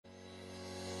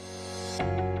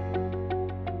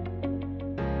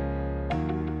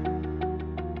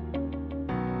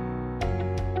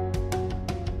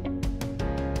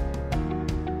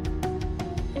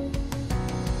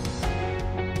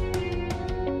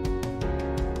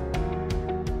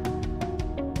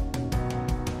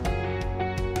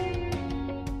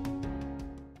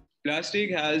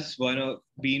Plastic has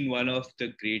been one of the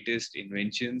greatest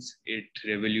inventions. It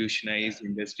revolutionized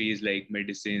industries like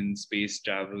medicine, space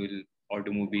travel,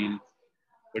 automobiles.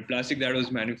 But plastic that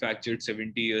was manufactured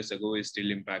 70 years ago is still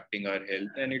impacting our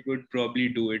health, and it would probably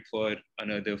do it for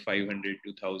another 500 to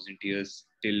 1,000 years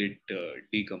till it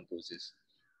decomposes.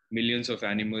 Millions of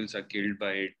animals are killed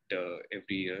by it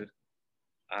every year,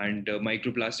 and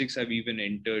microplastics have even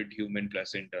entered human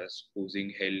placentas,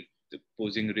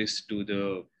 posing risk to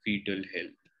the fetal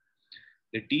health.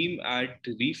 The team at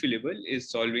Refillable is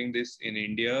solving this in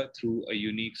India through a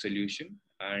unique solution,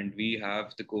 and we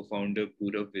have the co-founder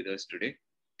Purav with us today.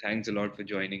 Thanks a lot for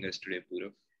joining us today,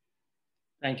 Purav.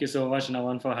 Thank you so much,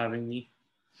 Navan, for having me.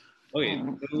 Okay,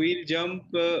 so we'll jump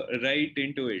right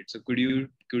into it. So could you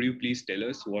please tell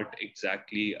us what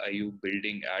exactly are you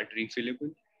building at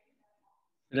Refillable?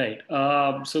 Right.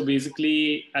 So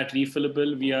basically, at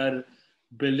Refillable, we are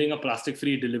building a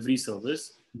plastic-free delivery service.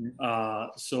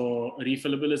 Mhm. So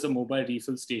Refillable is a mobile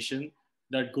refill station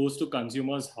that goes to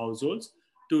consumers' households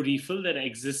to refill their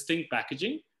existing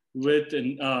packaging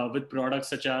with products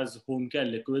such as home care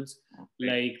liquids Right.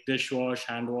 like dishwash,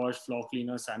 hand wash, floor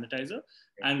cleaner, sanitizer,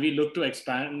 and we look to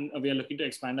expand. We are looking to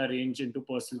expand our range into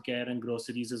personal care and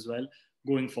groceries as well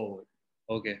going forward.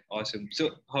 Okay, awesome. So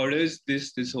how does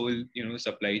this whole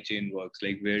supply chain works?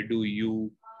 Like, where do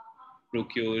you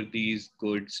procure these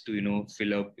goods to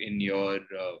fill up in your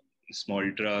small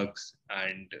trucks,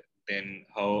 and then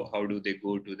how do they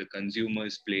go to the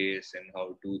consumer's place, and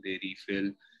how do they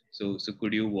refill? So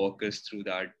could you walk us through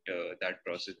that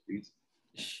process, please?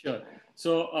 Sure.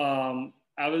 So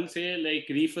I will say like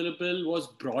refillable was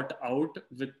brought out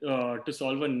with to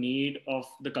solve a need of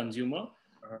the consumer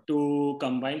Uh-huh. to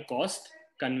combine cost,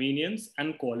 convenience,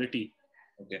 and quality.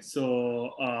 Okay. So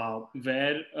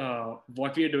where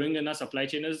what we are doing in our supply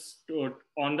chain is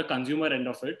on the consumer end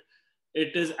of it,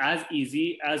 it is as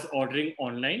easy as ordering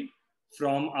online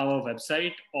from our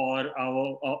website or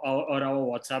our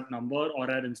WhatsApp number or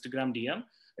our Instagram DM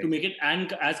to Right. make it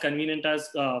and as convenient as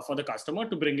for the customer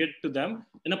to bring it to them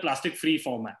in a plastic free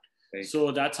format. Right.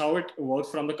 So that's how it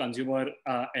works from the consumer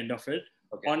end of it.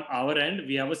 Okay. On our end,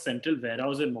 we have a central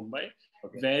warehouse in Mumbai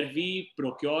Okay. where we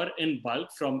procure in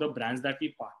bulk from the brands that we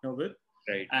partner with,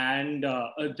 Right. and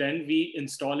then we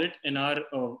install it in our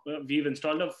we've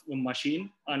installed a machine,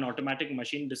 an automatic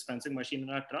machine, dispensing machine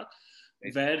in our truck,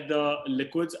 Right. where the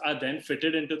liquids are then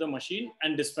fitted into the machine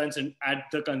and dispensed at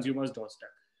the consumer's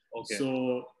doorstep. Okay. So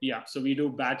yeah, so we do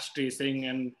batch tracing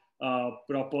and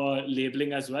proper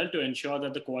labeling as well to ensure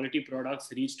that the quality products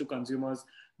reach to consumers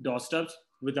doorsteps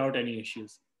without any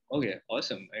issues. Okay,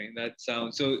 awesome. I mean, that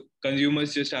sounds so.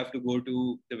 Consumers just have to go to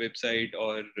the website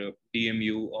or DM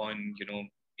you on,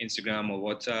 Instagram or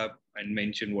WhatsApp and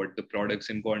mention what the products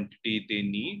in quantity they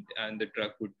need, and the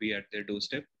truck would be at their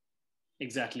doorstep.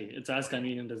 Exactly, it's as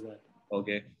convenient as that.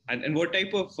 Okay, and what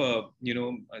type of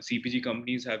CPG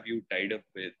companies have you tied up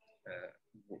with?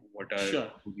 What are Sure.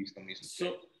 these companies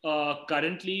look like? So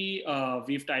currently,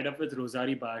 we've tied up with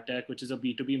Rosari Biotech, which is a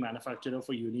B2B manufacturer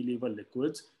for Unilever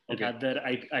liquids. It Okay, had their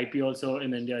IP also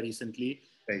in India recently.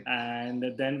 right. And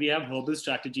then we have Herbal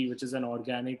Strategy, which is an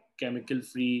organic,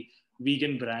 chemical-free,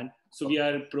 vegan brand. So we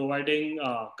Okay, are providing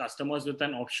customers with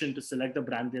an option to select the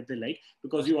brand that they like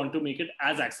because we awesome. want to make it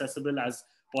as accessible as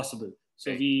possible.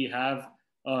 So Right. we have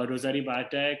Rosari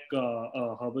Biotech,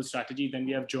 Herbal Strategy. Then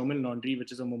we have German Laundry,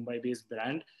 which is a Mumbai-based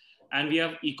brand, and we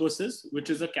have Ecosys, which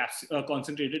is a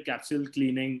concentrated capsule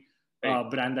cleaning Right.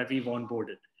 brand that we've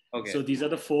onboarded. Okay. So these are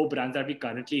the 4 brands that we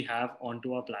currently have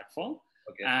onto our platform.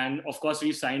 Okay. And of course,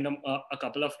 we've signed a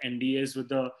couple of NDAs with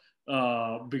the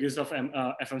biggest of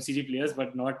FMCG players,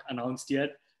 but not announced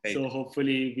yet. Right. So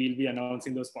hopefully, we'll be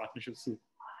announcing those partnerships soon.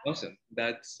 Awesome.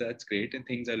 That's great, and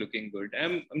things are looking good.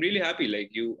 I'm really happy. Like,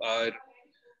 you are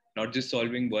not just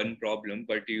solving one problem,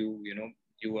 but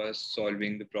you are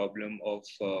solving the problem of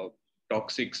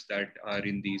toxics that are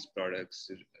in these products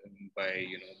by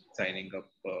signing up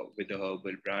with a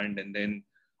herbal brand, and then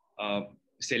uh,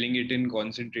 selling it in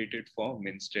concentrated form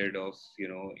instead of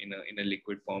in a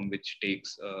liquid form, which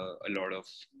takes a lot of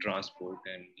transport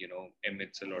and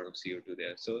emits a lot of CO2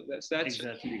 there. So that's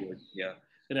Exactly. really good. Yeah.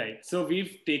 Right. So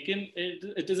we've taken it,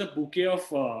 it is a bouquet of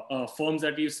firms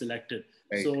that we've selected.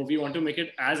 Right. So we want to make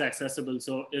it as accessible.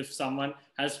 So if someone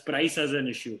has price as an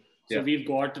issue, so Yeah. we've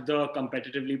got the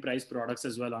competitively priced products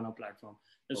as well on our platform.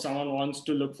 If Okay. someone wants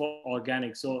to look for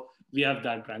organic, so we have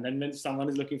that brand. And when someone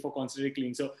is looking for constantly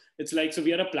clean, so it's like, so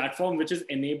we are a platform which is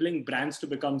enabling brands to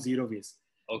become zero waste.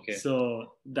 Okay.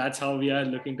 So that's how we are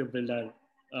looking to build our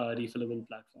refillable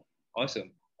platform.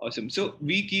 Awesome. Awesome. So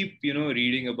we keep,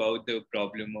 reading about the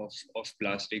problem of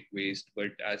plastic waste,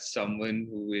 but as someone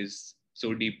who is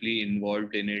so deeply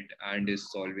involved in it and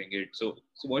is solving it, so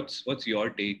what's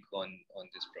your take on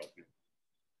this problem?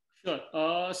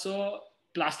 Sure. So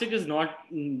plastic is not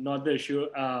the issue.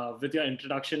 With your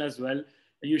introduction as well,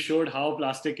 you showed how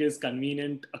plastic is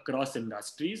convenient across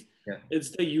industries. Yeah.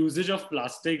 It's the usage of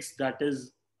plastics that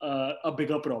is a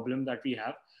bigger problem that we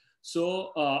have.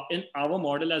 So in our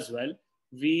model as well,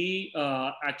 we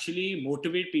actually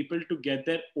motivate people to get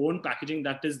their own packaging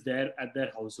that is there at their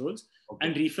households Okay.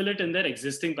 and refill it in their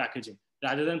existing packaging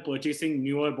rather than purchasing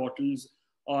newer bottles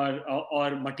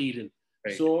or material.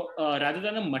 Right. So rather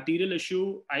than a material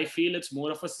issue, I feel it's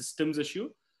more of a systems issue.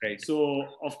 Right. So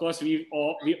of course we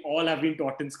all have been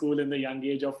taught in school in the young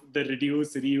age of the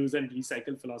reduce, reuse, and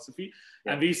recycle philosophy,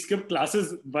 Yeah. and we skip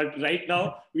classes. But right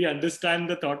now we understand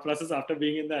the thought process after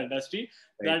being in the industry.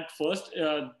 Right. That first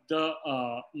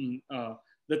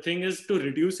the thing is to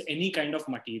reduce any kind of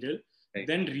material, Right.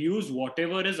 then reuse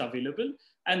whatever is available,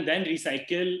 and then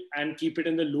recycle and keep it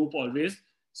in the loop always.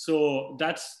 So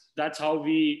that's how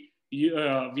we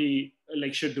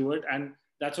like should do it, and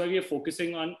that's why we are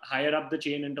focusing on higher up the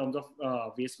chain in terms of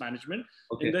waste management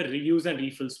in Okay. the reuse and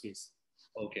refill space.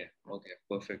 Okay. Okay.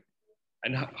 Perfect.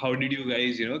 And how did you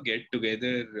guys, get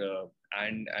together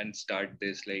and start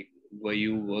this? Like, were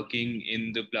you working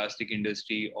in the plastic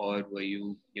industry, or were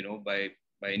you, by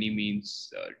any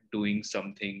means doing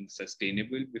something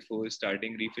sustainable before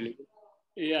starting Refillable?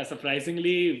 Yeah,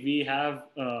 surprisingly, we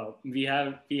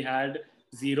had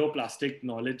zero plastic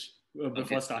knowledge Okay.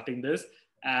 before starting this,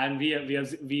 and we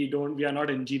are not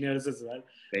engineers as well.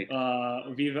 Right.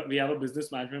 We have a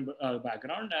business management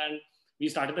background, and we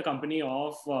started the company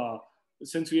off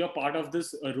since we are part of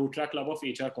this Rotary Club of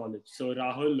HR College. So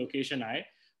Rahul, Lokesh, and I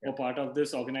Yeah. were part of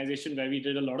this organization where we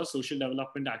did a lot of social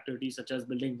development activities such as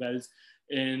building wells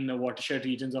in watershed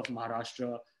regions of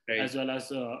Maharashtra, Right. as well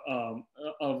as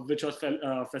which was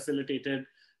facilitated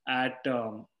at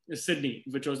Sydney,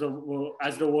 which was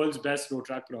as the world's best road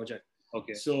track project.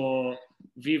 Okay. So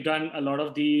we've done a lot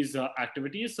of these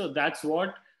activities. So that's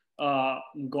what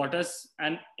got us,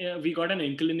 and we got an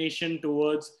inclination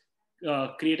towards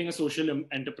creating a social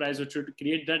enterprise which would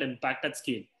create that impact at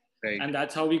scale. Right. And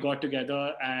that's how we got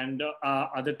together. And our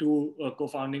other two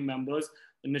co-founding members,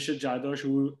 Nishit Jadosh,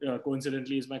 who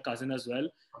coincidentally is my cousin as well,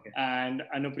 Okay. and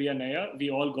Anupriya Nair, we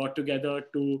all got together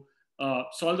to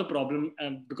solve the problem.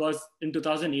 Because in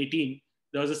 2018,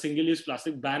 there was a single-use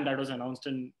plastic ban that was announced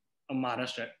in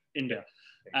Maharashtra, India,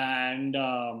 and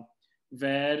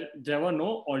where there were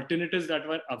no alternatives that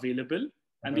were available.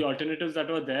 And the alternatives that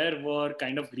were there were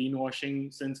kind of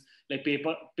greenwashing, since like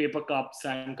paper cups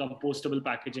and compostable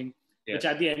packaging, Yeah. which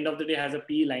at the end of the day has a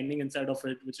PE lining inside of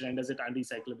it, which renders it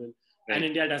unrecyclable. Right. And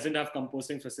India doesn't have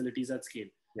composting facilities at scale.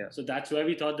 Yeah. So that's where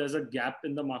we thought there's a gap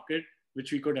in the market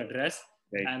which we could address.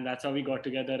 Right. And that's how we got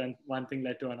together, and one thing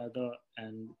led to another,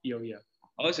 and here we are.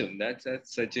 Awesome. That's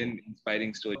such an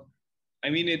inspiring story.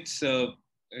 I mean, it's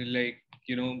like,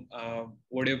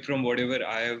 whatever from whatever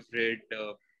I have read,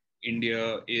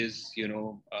 India is,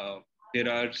 there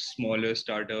are smaller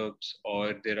startups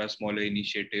or there are smaller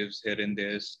initiatives here and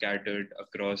there scattered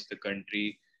across the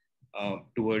country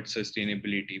towards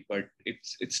sustainability, but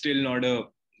it's still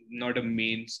not a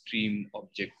mainstream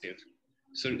objective.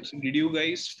 So did you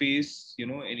guys face,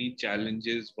 any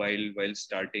challenges while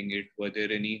starting it? Were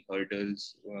there any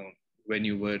hurdles when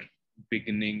you were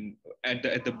beginning at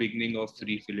the beginning of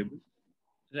Refillable?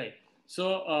 Right.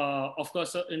 So, of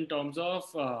course, in terms of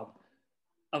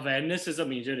awareness is a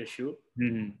major issue,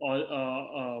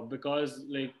 because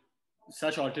like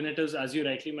such alternatives, as you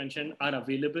rightly mentioned, are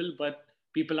available, but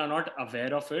people are not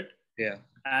aware of it. Yeah.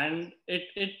 And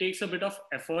it takes a bit of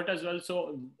effort as well.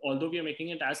 So although we are making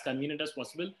it as convenient as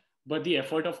possible, but the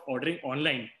effort of ordering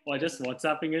online or just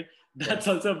WhatsApping it, that's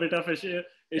also a bit of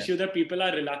issue that people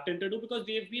are reluctant to do, because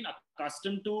they've been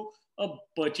accustomed to a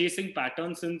purchasing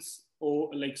pattern since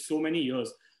like so many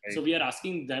years. Right. So we are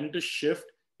asking them to shift.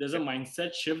 There's a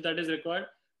mindset shift that is required,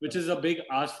 which is a big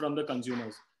ask from the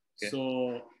consumers. Okay.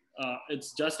 So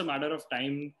it's just a matter of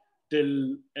time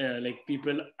till like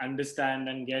people understand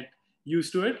and get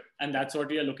used to it, and that's what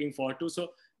we are looking forward to.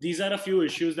 So these are a few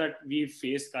issues that we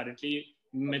face currently.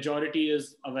 Majority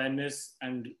is awareness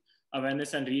and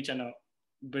reach, and a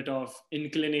bit of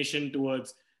inclination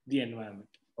towards the environment.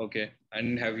 Okay.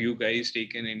 And have you guys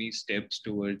taken any steps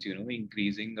towards,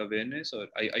 increasing awareness, or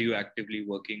are you actively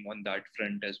working on that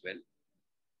front as well?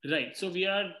 Right. So we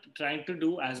are trying to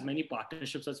do as many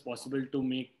partnerships as possible to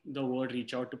make the word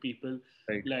reach out to people.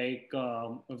 Right. Like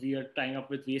we are tying up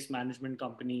with waste management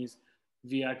companies,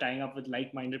 We are tying up with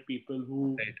like-minded people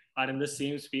who Right. are in the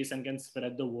same space and can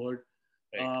spread the word.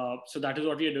 Right. So that is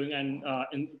what we are doing.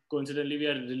 And coincidentally, we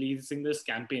are releasing this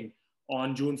campaign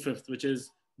on June 5th, which is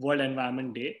World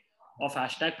Environment Day, of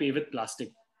hashtag Pay with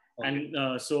Plastic. Okay.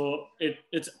 And so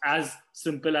it's as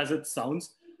simple as it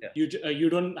sounds. Yeah. You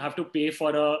don't have to pay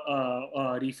for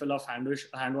a refill of hand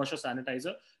wash or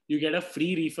sanitizer. You get a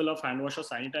free refill of hand wash or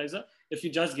sanitizer if you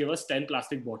just give us 10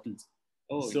 plastic bottles.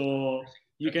 Oh, So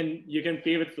you can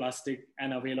pay with plastic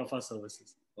and avail of our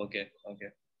services. okay. Okay.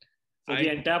 So And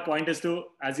the entire point is to,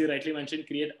 as you rightly mentioned,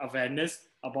 create awareness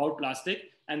about plastic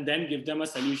and then give them a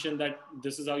solution that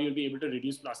this is how you'll be able to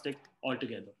reduce plastic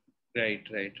altogether. right,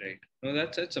 right, right. No,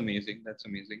 that's amazing. That's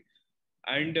amazing.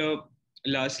 And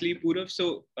lastly, Purav,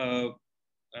 so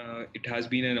it has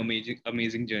been an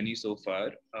amazing journey so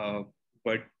far.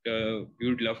 But we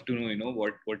would love to know,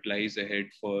 what lies ahead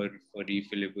for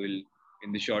Refillable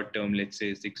in the short term, let's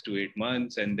say 6 to 8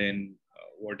 months, and then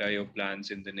what are your plans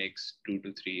in the next 2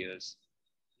 to 3 years?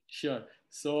 Sure.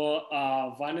 So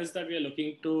one is that we are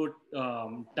looking to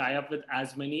tie up with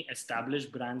as many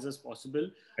established brands as possible,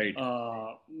 Right,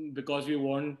 uh, because we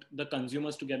want the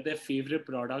consumers to get their favorite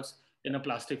products in a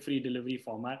plastic-free delivery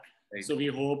format. right, So we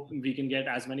hope we can get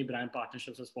as many brand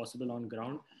partnerships as possible on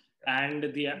ground.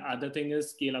 And the other thing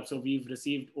is scale up. So we've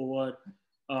received over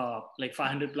like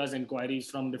 500 plus inquiries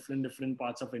from different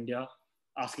parts of India,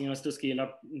 asking us to scale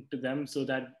up to them so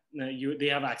that they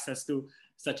have access to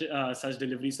such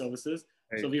delivery services.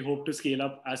 So right. we hope to scale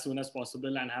up as soon as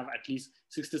possible and have at least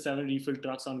 6 to 7 refill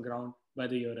trucks on ground by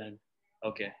the year end.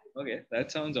 Okay, okay,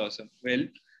 that sounds awesome. Well, I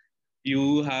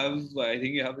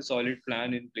think you have a solid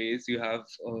plan in place. You have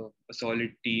a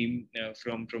solid team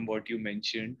from what you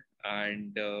mentioned,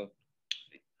 and a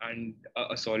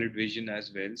solid vision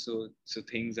as well. So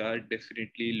things are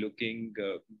definitely looking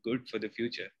good for the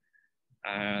future.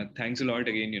 Thanks a lot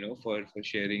again, for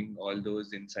sharing all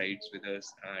those insights with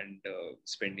us and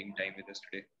spending time with us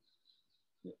today.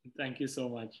 Thank you so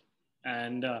much.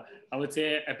 And I would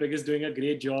say Epic is doing a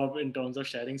great job in terms of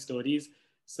sharing stories.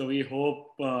 So we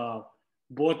hope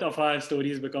both of our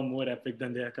stories become more epic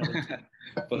than they are currently.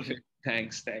 Perfect.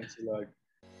 Thanks a lot.